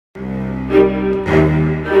Good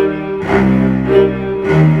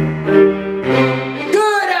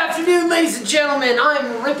afternoon, ladies and gentlemen.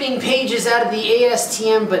 I'm ripping pages out of the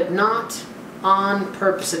ASTM, but not on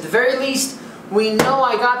purpose. At the very least, we know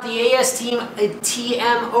I got the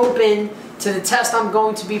ASTM open to the test I'm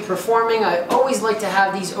going to be performing. I always like to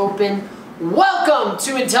have these open. Welcome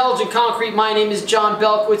to Intelligent Concrete. My name is John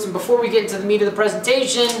Belkowitz, and before we get into the meat of the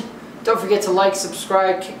presentation, don't forget to like,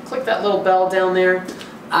 subscribe, click that little bell down there.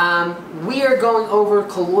 We are going over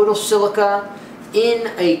colloidal silica in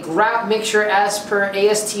a grout mixture as per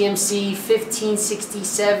ASTM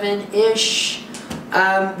 1567-ish.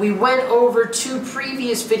 We went over two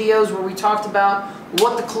previous videos where we talked about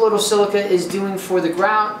what the colloidal silica is doing for the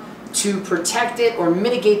grout to protect it or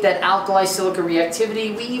mitigate that alkali-silica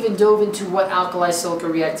reactivity. We even dove into what alkali-silica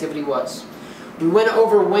reactivity was. We went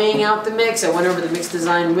over weighing out the mix. I went over the mix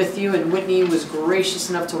design with you, and Whitney was gracious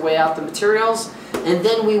enough to weigh out the materials. And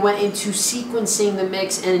then we went into sequencing the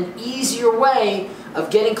mix and an easier way of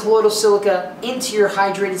getting colloidal silica into your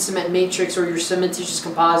hydrated cement matrix or your cementitious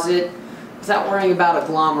composite without worrying about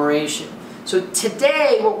agglomeration. So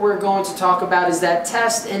today what we're going to talk about is that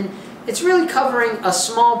test, and it's really covering a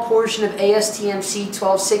small portion of ASTM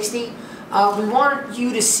C1260. We want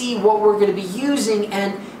you to see what we're going to be using,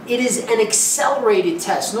 and it is an accelerated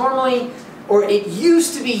test. Normally, or it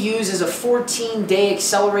used to be used as a 14-day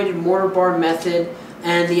accelerated mortar bar method,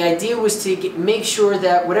 and the idea was to make sure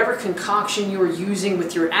that whatever concoction you were using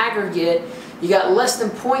with your aggregate, you got less than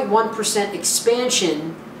 0.1%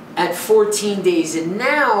 expansion at 14 days, and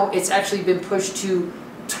now it's actually been pushed to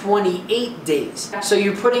 28 days. So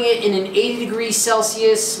you're putting it in an 80 degrees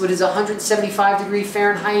Celsius, what is 175 degree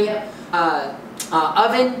Fahrenheit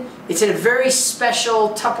oven. It's in a very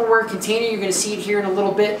special Tupperware container. You're going to see it here in a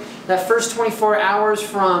little bit. That first 24 hours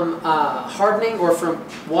from hardening or from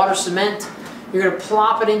water cement, you're going to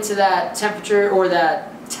plop it into that temperature or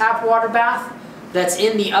that tap water bath that's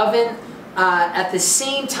in the oven. At the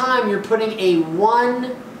same time, you're putting a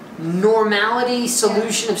 1 normality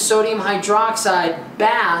solution of sodium hydroxide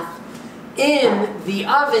bath in the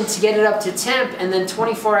oven to get it up to temp, and then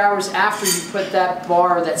 24 hours after you put that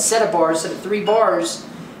bar, that set of bars, set of 3 bars,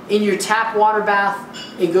 in your tap water bath,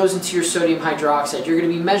 it goes into your sodium hydroxide. You're going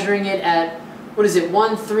to be measuring it at, what is it,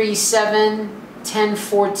 137, 10,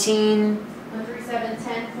 14. 137,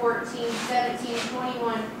 10, 14, 17,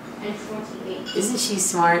 21, and 28. Isn't she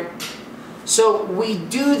smart? So we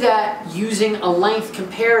do that using a length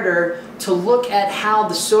comparator to look at how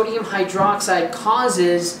the sodium hydroxide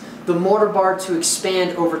causes the mortar bar to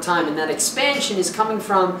expand over time. And that expansion is coming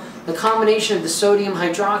from the combination of the sodium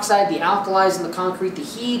hydroxide, the alkalis in the concrete, the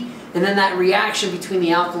heat, and then that reaction between the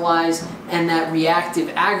alkalis and that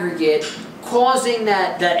reactive aggregate, causing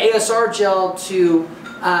that ASR gel to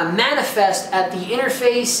manifest at the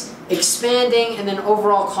interface, expanding, and then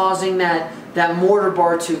overall causing that mortar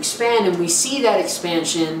bar to expand. And we see that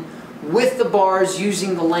expansion with the bars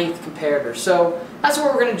using the length comparator. So that's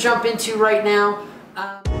what we're going to jump into right now.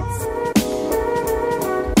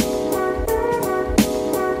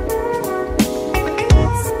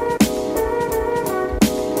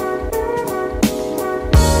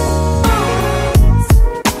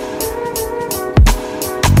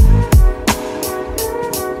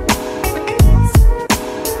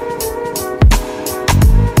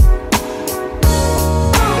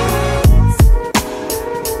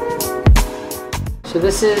 So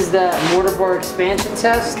this is the mortar bar expansion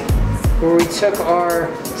test where we took our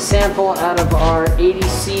sample out of our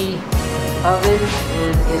 80C oven,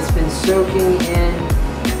 and it's been soaking in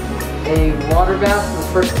a water bath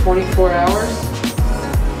for the first 24 hours.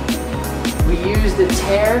 We used a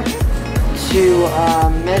tare to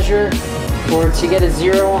measure or to get a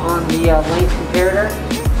 0 on the length comparator.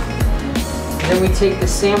 Then we take the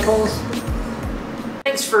samples.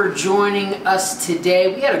 Thanks for joining us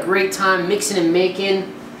today. We had a great time mixing and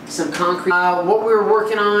making some concrete. What we're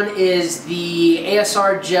working on is the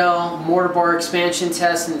ASR gel mortar bar expansion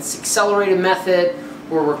test, and it's an accelerated method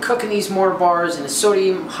where we're cooking these mortar bars in a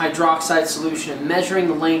sodium hydroxide solution and measuring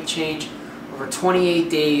the length change over 28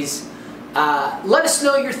 days. Let us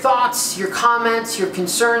know your thoughts, your comments, your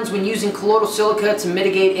concerns when using colloidal silica to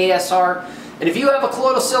mitigate ASR. And if you have a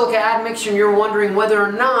colloidal silica admixture and you're wondering whether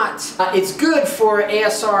or not it's good for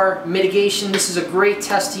ASR mitigation, this is a great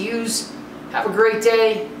test to use. Have a great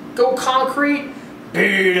day. Go concrete.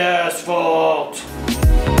 Beat asphalt.